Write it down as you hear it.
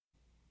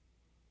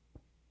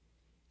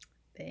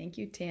Thank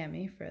you,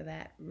 Tammy, for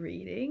that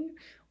reading.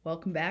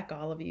 Welcome back,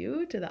 all of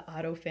you, to the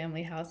Otto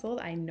family household.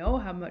 I know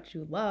how much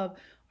you love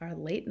our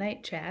late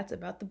night chats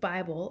about the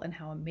Bible and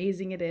how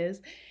amazing it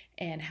is,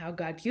 and how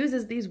God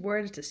uses these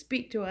words to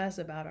speak to us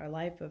about our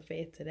life of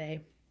faith today.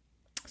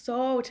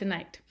 So,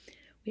 tonight,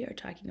 we are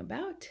talking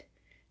about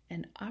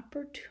an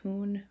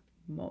opportune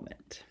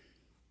moment.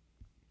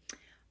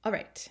 All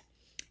right.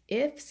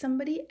 If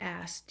somebody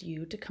asked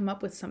you to come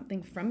up with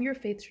something from your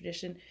faith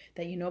tradition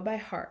that you know by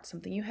heart,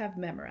 something you have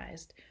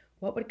memorized,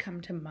 what would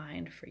come to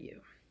mind for you?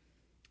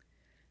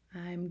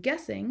 I'm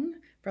guessing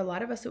for a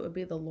lot of us it would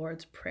be the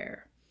Lord's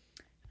Prayer.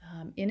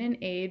 In an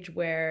age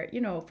where,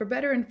 for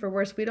better and for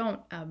worse, we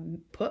don't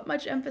put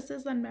much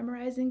emphasis on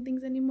memorizing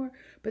things anymore,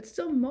 but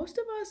still, most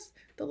of us,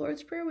 the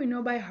Lord's Prayer, we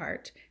know by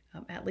heart,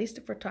 at least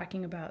if we're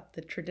talking about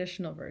the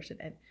traditional version.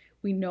 And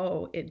we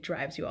know it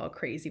drives you all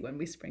crazy when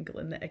we sprinkle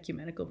in the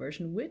ecumenical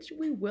version, which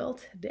we will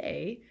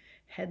today,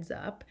 heads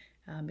up,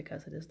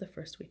 because it is the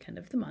first weekend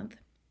of the month.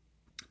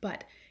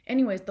 But,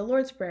 anyways, the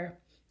Lord's Prayer,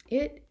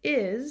 it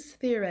is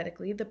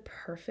theoretically the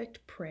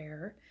perfect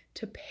prayer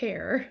to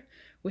pair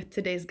with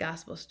today's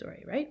gospel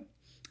story, right?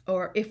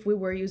 Or if we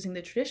were using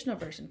the traditional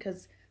version,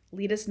 because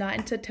lead us not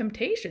into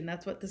temptation.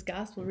 That's what this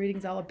gospel reading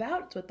is all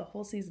about. It's what the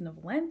whole season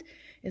of Lent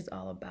is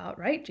all about,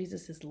 right?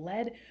 Jesus is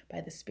led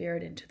by the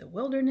Spirit into the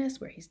wilderness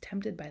where he's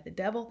tempted by the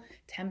devil,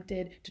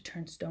 tempted to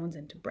turn stones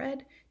into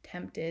bread,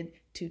 tempted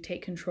to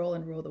take control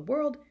and rule the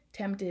world,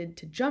 tempted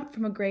to jump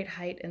from a great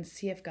height and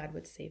see if God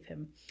would save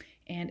him.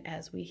 And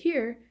as we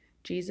hear,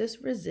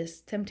 Jesus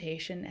resists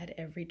temptation at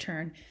every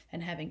turn,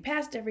 and having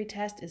passed every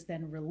test is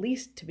then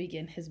released to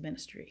begin his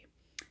ministry.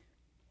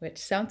 Which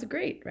sounds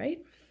great, right?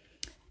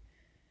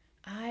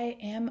 I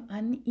am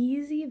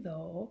uneasy,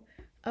 though,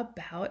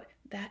 about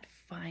that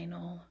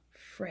final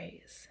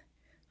phrase,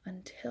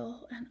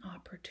 until an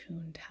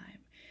opportune time.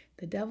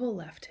 The devil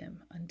left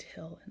him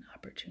until an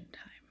opportune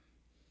time.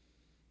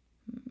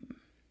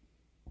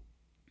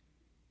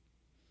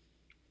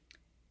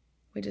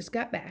 We just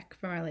got back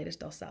from our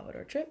latest El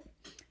Salvador trip,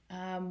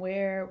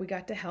 where we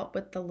got to help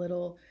with the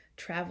little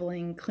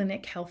traveling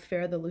clinic health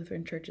fair the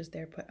Lutheran churches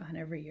there put on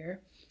every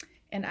year.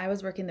 And I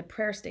was working the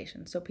prayer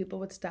station, so people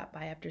would stop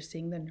by after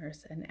seeing the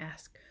nurse and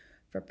ask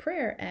for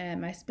prayer. And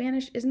my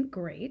Spanish isn't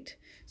great,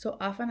 so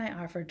often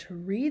I offered to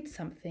read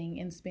something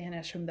in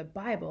Spanish from the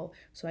Bible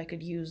so I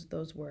could use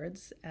those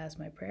words as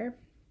my prayer.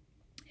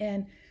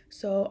 And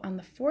so on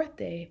the fourth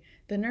day,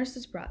 the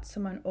nurses brought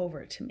someone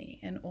over to me,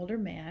 an older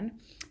man,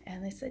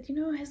 and they said,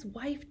 his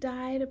wife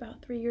died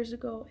about 3 years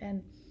ago,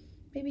 and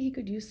maybe he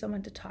could use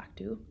someone to talk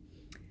to.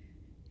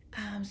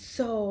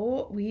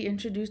 So we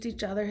introduced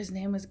each other. His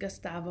name was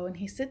Gustavo, and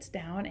he sits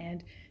down,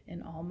 and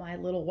in all my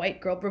little white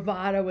girl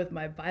bravado with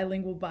my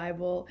bilingual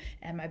Bible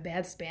and my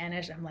bad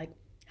Spanish, I'm like,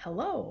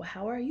 hello,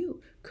 how are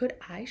you? Could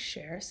I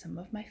share some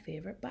of my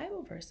favorite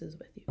Bible verses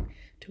with you?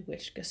 To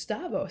which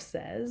Gustavo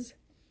says,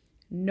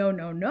 no,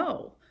 no,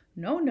 no,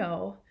 no,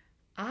 no.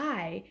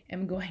 I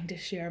am going to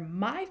share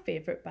my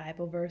favorite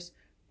Bible verse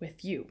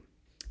with you.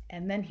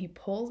 And then he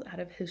pulls out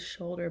of his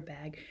shoulder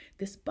bag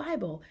this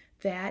Bible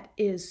that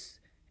is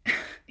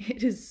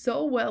it is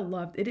so well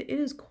loved. It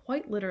is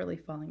quite literally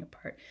falling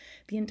apart.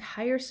 The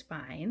entire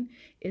spine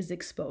is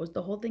exposed.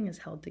 The whole thing is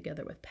held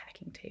together with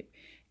packing tape.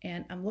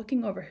 And I'm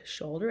looking over his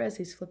shoulder as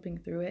he's flipping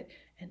through it,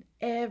 and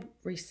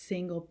every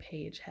single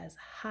page has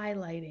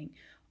highlighting,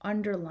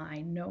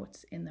 underline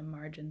notes in the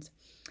margins.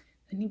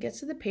 And he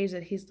gets to the page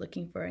that he's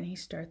looking for, and he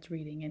starts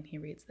reading, and he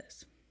reads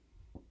this.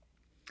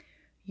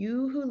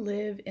 You who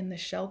live in the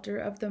shelter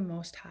of the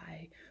Most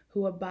High,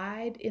 who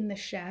abide in the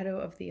shadow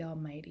of the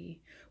Almighty,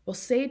 will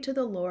say to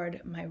the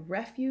Lord, my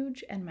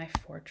refuge and my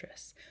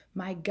fortress,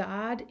 my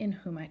God in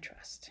whom I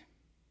trust.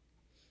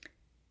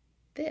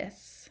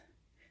 This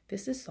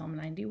is Psalm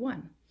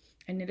 91,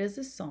 and it is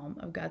a psalm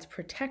of God's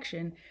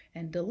protection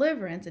and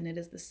deliverance, and it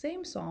is the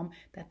same psalm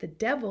that the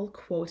devil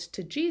quotes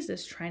to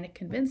Jesus, trying to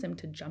convince him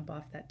to jump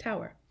off that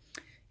tower.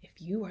 If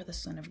you are the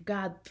Son of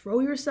God, throw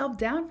yourself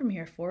down from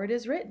here, for it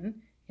is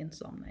written in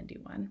Psalm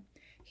 91,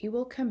 he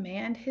will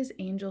command his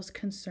angels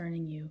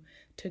concerning you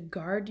to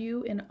guard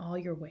you in all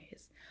your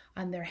ways.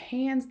 On their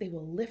hands they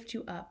will lift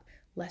you up,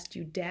 lest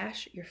you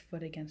dash your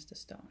foot against a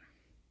stone.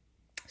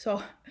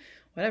 So,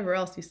 whatever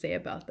else you say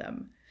about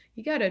them,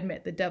 you got to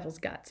admit the devil's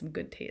got some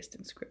good taste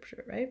in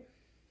scripture, right?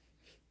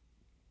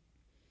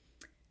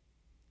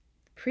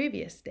 The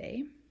previous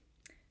day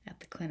at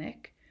the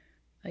clinic,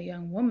 a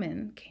young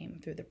woman came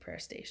through the prayer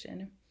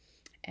station.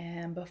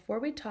 And before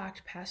we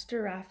talked,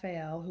 Pastor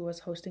Raphael, who was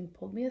hosting,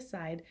 pulled me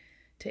aside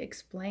to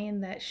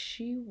explain that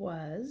she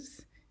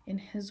was, in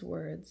his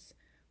words,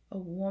 a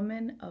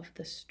woman of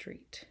the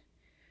street,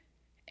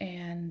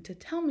 and to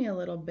tell me a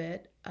little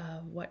bit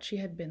of what she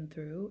had been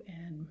through,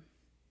 and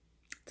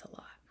it's a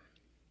lot.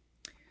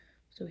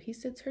 So he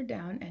sits her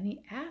down and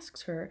he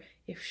asks her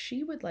if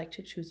she would like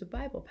to choose a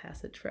Bible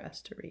passage for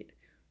us to read,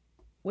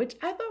 which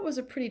I thought was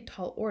a pretty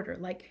tall order.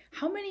 Like,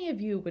 how many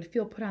of you would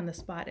feel put on the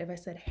spot if I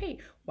said, hey,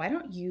 why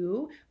don't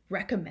you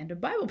recommend a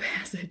Bible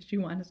passage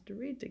you want us to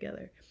read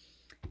together?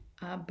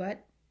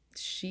 But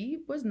she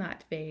was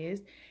not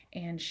fazed,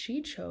 and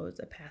she chose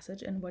a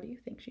passage. And what do you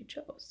think she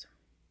chose?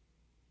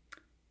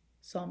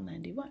 Psalm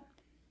 91.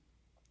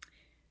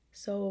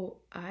 So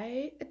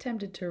I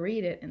attempted to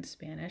read it in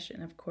Spanish,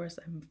 and of course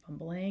I'm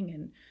fumbling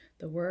and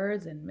the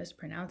words and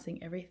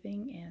mispronouncing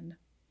everything, and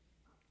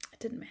it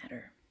didn't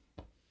matter.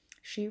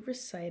 She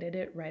recited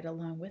it right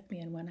along with me,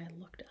 and when I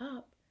looked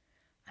up,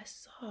 I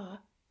saw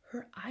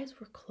her eyes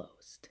were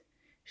closed.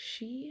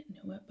 She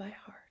knew it by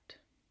heart.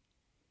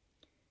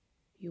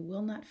 You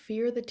will not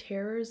fear the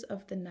terrors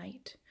of the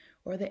night,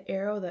 or the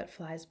arrow that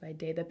flies by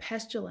day, the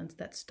pestilence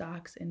that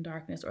stalks in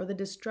darkness, or the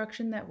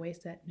destruction that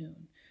wastes at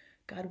noon.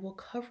 God will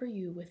cover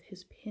you with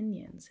his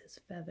pinions, his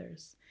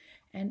feathers,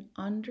 and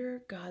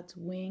under God's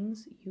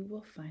wings you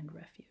will find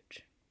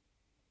refuge.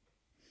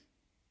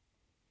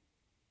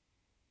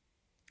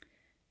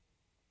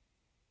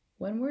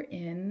 When we're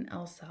in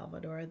El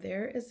Salvador,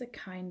 there is a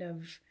kind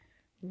of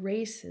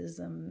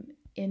racism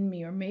in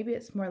me, or maybe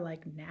it's more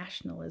like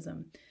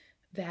nationalism,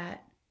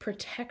 that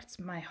protects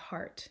my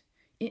heart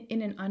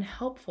in an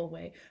unhelpful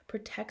way,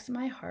 protects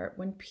my heart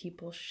when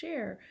people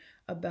share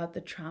about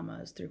the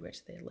traumas through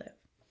which they live.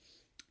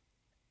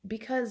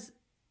 Because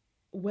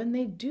when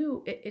they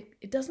do,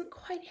 it doesn't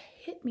quite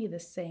hit me the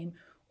same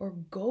or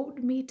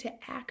goad me to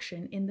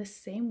action in the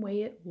same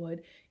way it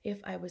would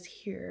if I was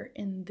here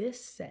in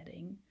this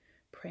setting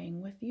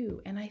praying with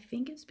you. And I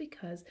think it's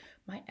because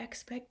my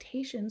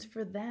expectations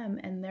for them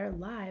and their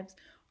lives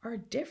are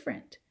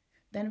different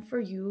than for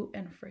you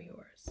and for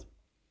yours.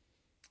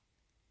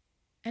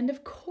 And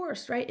of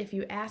course, right, if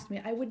you asked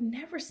me, I would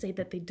never say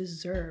that they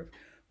deserve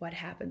what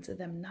happened to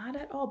them. Not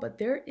at all. But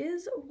there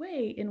is a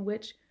way in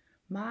which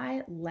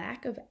my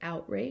lack of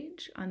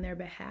outrage on their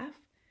behalf,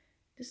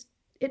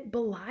 it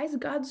belies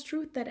God's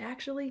truth that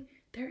actually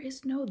there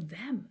is no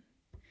them.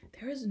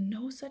 There is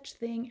no such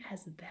thing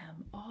as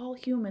them. All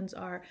humans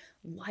are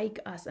like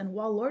us. And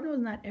while Lord knows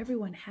not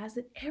everyone has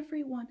it,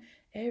 everyone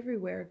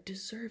everywhere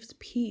deserves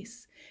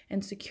peace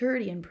and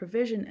security and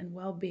provision and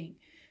well-being.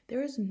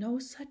 There is no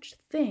such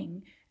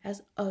thing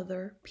as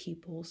other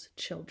people's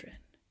children.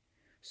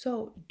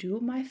 So do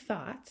my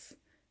thoughts,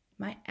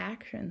 my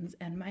actions,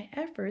 and my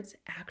efforts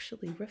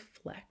actually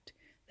reflect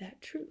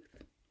that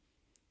truth?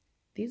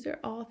 These are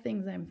all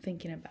things I'm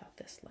thinking about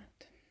this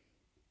Lent.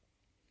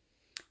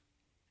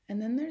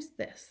 And then there's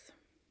this.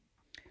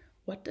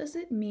 What does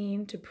it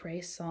mean to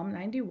pray Psalm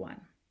 91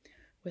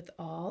 with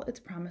all its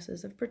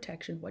promises of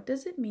protection? What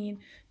does it mean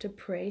to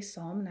pray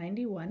Psalm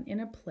 91 in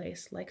a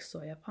place like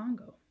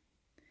Soyapango?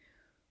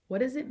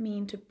 What does it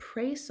mean to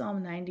pray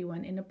Psalm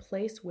 91 in a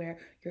place where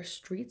your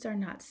streets are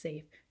not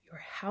safe, your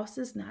house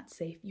is not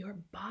safe, your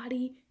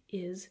body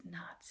is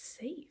not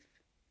safe?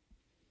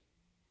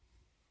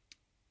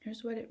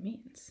 Here's what it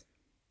means.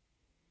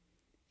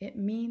 It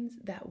means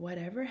that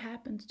whatever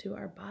happens to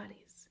our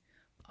bodies,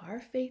 our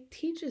faith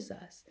teaches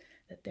us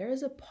that there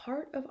is a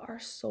part of our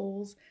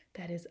souls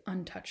that is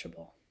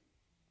untouchable.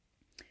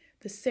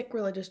 The Sikh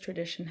religious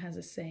tradition has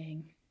a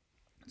saying,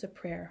 it's a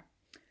prayer.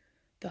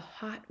 The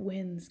hot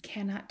winds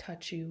cannot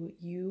touch you.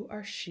 You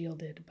are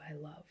shielded by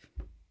love.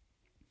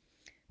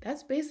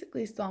 That's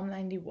basically Psalm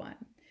 91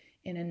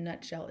 in a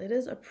nutshell. It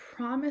is a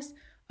promise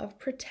of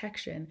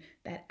protection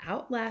that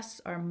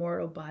outlasts our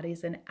mortal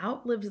bodies and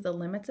outlives the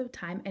limits of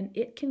time, and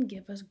it can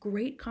give us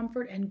great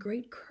comfort and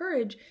great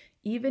courage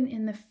even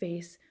in the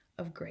face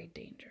of great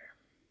danger.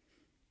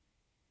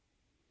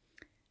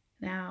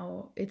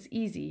 Now, it's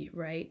easy,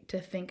 right, to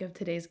think of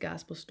today's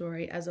gospel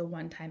story as a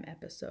one-time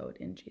episode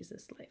in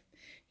Jesus' life.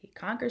 He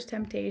conquers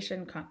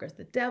temptation, conquers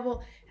the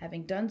devil.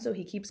 Having done so,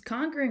 he keeps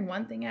conquering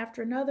one thing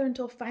after another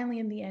until finally,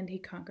 in the end, he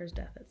conquers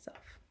death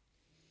itself.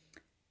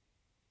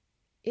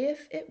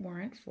 If it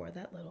weren't for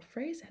that little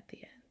phrase at the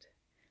end,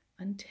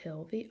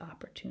 until the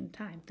opportune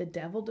time. The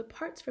devil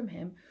departs from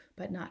him,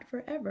 but not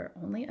forever,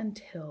 only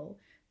until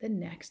the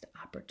next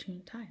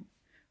opportune time.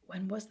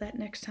 When was that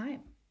next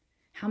time?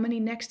 How many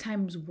next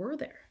times were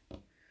there?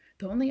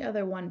 The only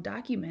other one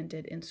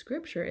documented in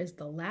Scripture is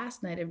the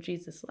last night of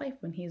Jesus' life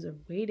when he's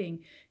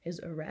awaiting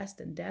his arrest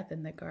and death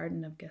in the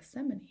Garden of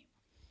Gethsemane.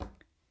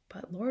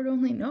 But Lord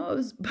only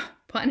knows,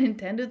 pun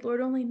intended,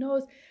 Lord only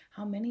knows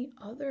how many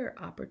other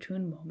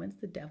opportune moments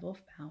the devil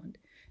found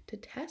to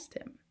test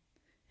him.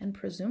 And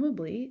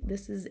presumably,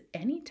 this is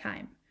any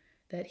time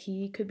that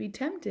he could be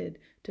tempted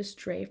to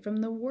stray from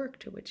the work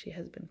to which he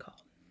has been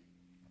called.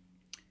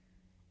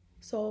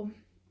 So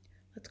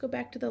let's go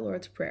back to the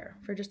Lord's Prayer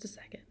for just a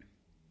second.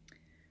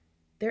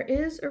 There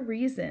is a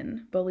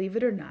reason, believe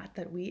it or not,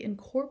 that we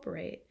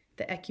incorporate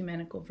the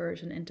ecumenical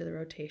version into the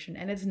rotation.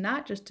 And it's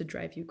not just to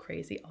drive you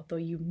crazy, although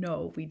you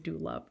know we do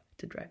love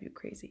to drive you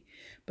crazy.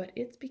 But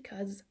it's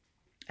because,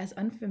 as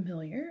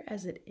unfamiliar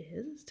as it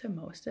is to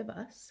most of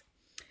us,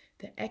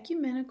 the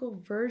ecumenical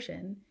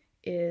version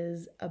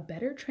is a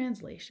better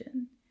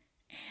translation,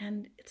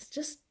 and it's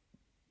just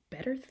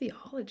better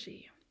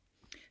theology.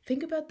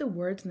 Think about the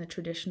words in the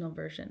traditional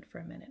version for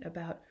a minute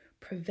about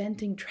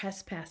preventing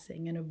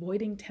trespassing and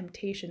avoiding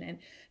temptation. And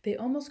they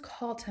almost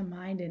call to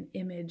mind an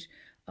image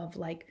of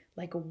like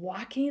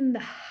walking the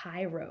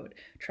high road,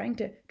 trying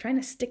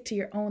to stick to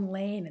your own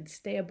lane and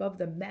stay above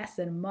the mess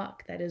and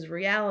muck that is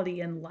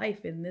reality and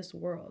life in this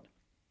world.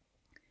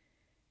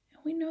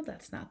 And we know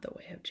that's not the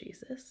way of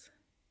Jesus.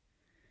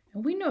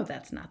 And we know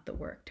that's not the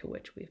work to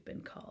which we've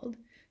been called,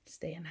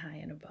 staying high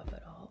and above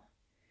it all.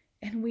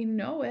 And we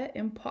know it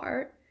in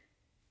part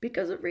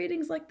because of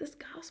readings like this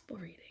gospel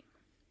reading.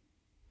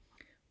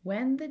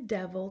 When the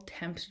devil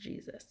tempts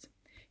Jesus,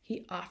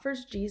 he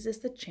offers Jesus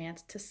the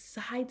chance to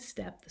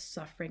sidestep the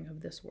suffering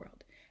of this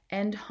world,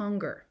 end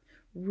hunger,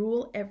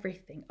 rule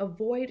everything,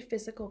 avoid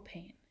physical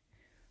pain.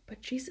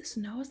 But Jesus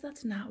knows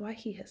that's not why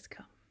he has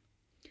come.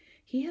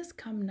 He has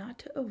come not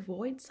to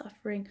avoid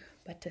suffering,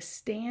 but to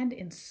stand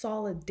in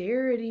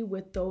solidarity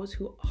with those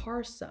who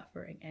are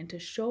suffering and to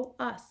show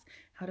us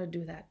how to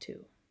do that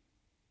too.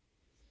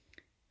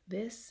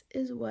 This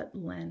is what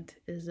Lent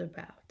is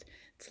about.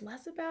 It's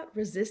less about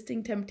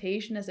resisting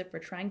temptation as if we're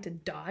trying to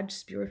dodge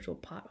spiritual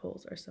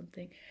potholes or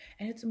something.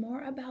 And it's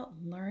more about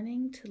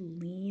learning to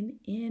lean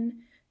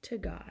in to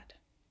God,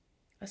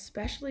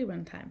 especially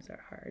when times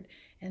are hard.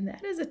 And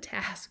that is a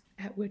task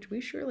at which we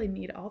surely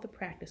need all the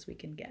practice we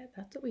can get.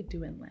 That's what we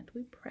do in Lent.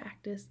 We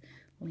practice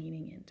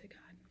leaning into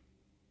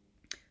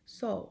God.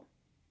 So,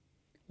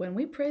 when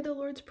we pray the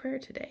Lord's Prayer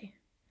today,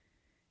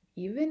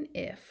 even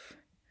if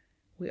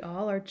we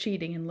all are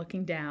cheating and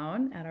looking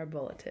down at our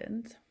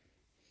bulletins,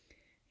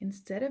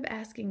 instead of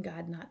asking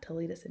God not to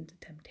lead us into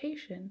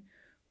temptation,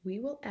 we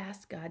will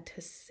ask God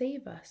to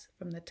save us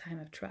from the time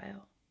of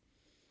trial.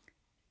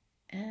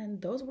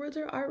 And those words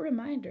are our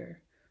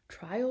reminder.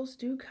 Trials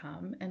do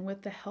come, and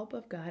with the help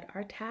of God,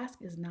 our task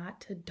is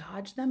not to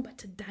dodge them, but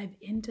to dive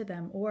into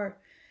them, or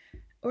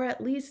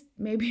at least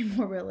maybe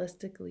more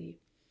realistically,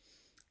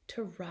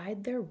 to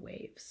ride their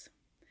waves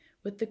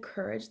with the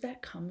courage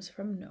that comes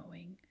from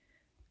knowing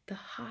the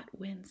hot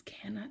winds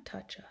cannot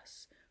touch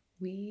us.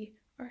 We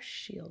are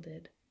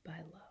shielded by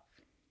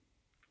love.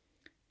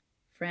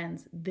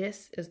 Friends,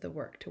 this is the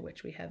work to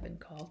which we have been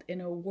called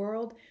in a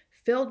world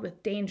filled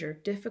with danger,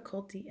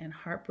 difficulty, and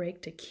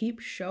heartbreak, to keep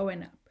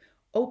showing up,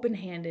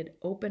 open-handed,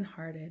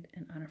 open-hearted,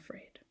 and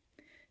unafraid,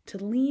 to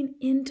lean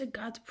into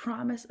God's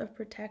promise of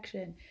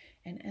protection,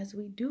 and as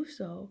we do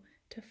so,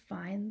 to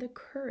find the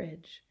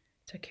courage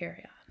to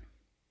carry on.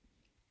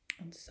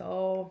 And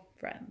so,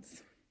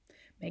 friends,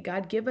 may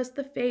God give us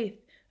the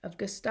faith of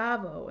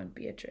Gustavo and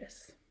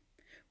Beatrice,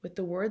 with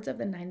the words of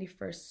the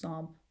 91st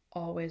Psalm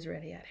always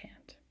ready at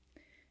hand.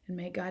 And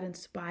may God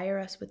inspire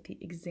us with the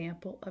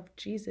example of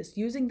Jesus,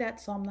 using that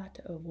psalm not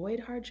to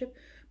avoid hardship,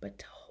 but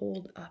to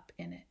hold up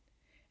in it.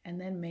 And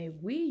then may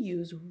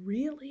we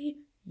really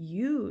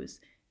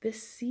use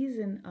this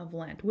season of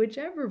Lent,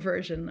 whichever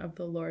version of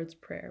the Lord's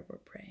Prayer we're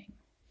praying,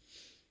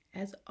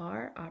 as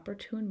our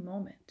opportune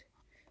moment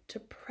to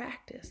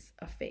practice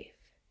a faith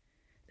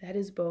that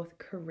is both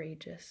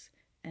courageous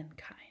and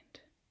kind.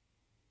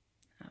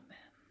 Amen.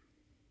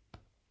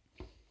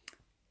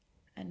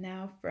 And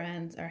now,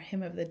 friends, our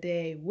hymn of the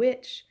day,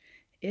 which,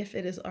 if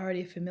it is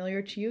already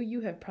familiar to you,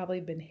 you have probably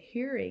been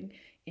hearing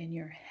in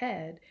your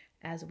head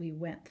as we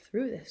went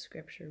through this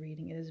scripture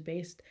reading. It is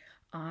based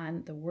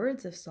on the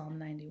words of Psalm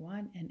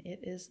 91, and it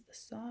is the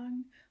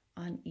song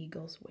on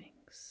eagle's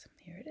wings.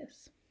 Here it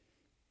is.